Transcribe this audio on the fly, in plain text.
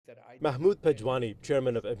Mahmoud Pajwani,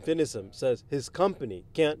 chairman of Infinism, says his company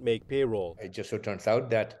can't make payroll. It just so turns out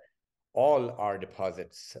that all our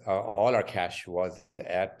deposits, all our cash was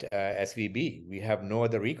at SVB. We have no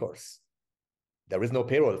other recourse. There is no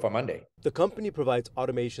payroll for Monday. The company provides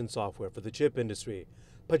automation software for the chip industry.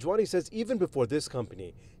 Pajwani says even before this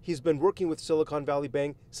company, he's been working with Silicon Valley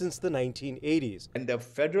Bank since the 1980s. And the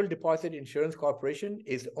Federal Deposit Insurance Corporation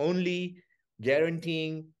is only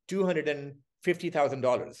guaranteeing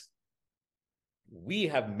 $250,000. We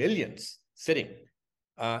have millions sitting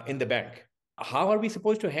in the bank. How are we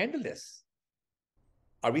supposed to handle this?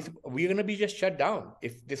 Are we going to be just shut down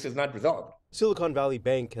if this is not resolved? Silicon Valley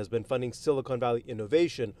Bank has been funding Silicon Valley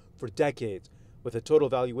innovation for decades. With a total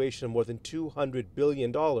valuation of more than $200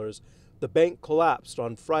 billion, the bank collapsed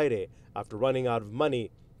on Friday after running out of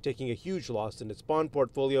money, taking a huge loss in its bond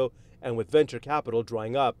portfolio and with venture capital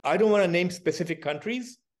drying up. I don't want to name specific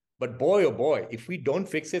countries, but boy, oh boy, if we don't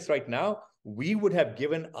fix this right now, we would have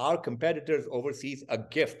given our competitors overseas a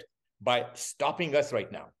gift by stopping us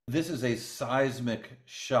right now. This is a seismic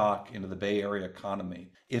shock into the Bay Area economy.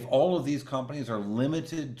 If all of these companies are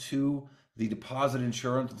limited to the deposit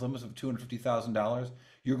insurance limits of $250,000,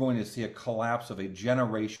 you're going to see a collapse of a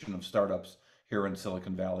generation of startups here in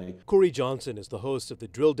Silicon Valley. Corey Johnson is the host of the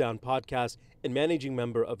Drill Down podcast and managing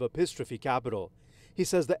member of Epistrophe Capital. He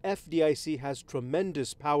says the FDIC has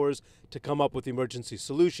tremendous powers to come up with emergency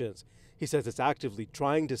solutions. He says it's actively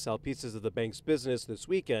trying to sell pieces of the bank's business this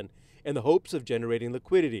weekend in the hopes of generating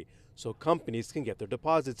liquidity so companies can get their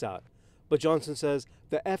deposits out. But Johnson says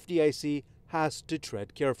the FDIC has to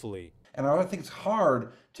tread carefully. And I think it's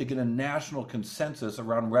hard to get a national consensus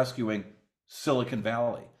around rescuing Silicon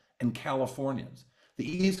Valley and Californians. The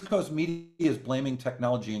East Coast media is blaming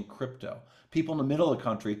technology and crypto. People in the middle of the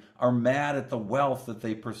country are mad at the wealth that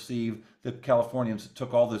they perceive that Californians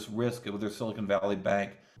took all this risk with their Silicon Valley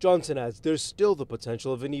Bank. Johnson adds there's still the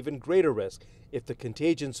potential of an even greater risk if the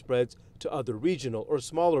contagion spreads to other regional or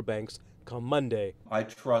smaller banks come Monday. I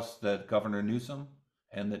trust that Governor Newsom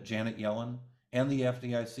and that Janet Yellen and the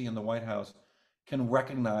FDIC and the White House can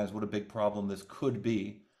recognize what a big problem this could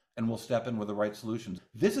be and will step in with the right solutions.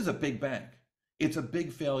 This is a big bank. It's a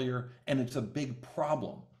big failure and it's a big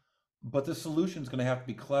problem. But the solution is going to have to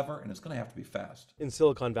be clever and it's going to have to be fast. In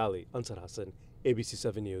Silicon Valley, Ansar Hassan, ABC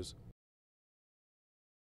 7 News.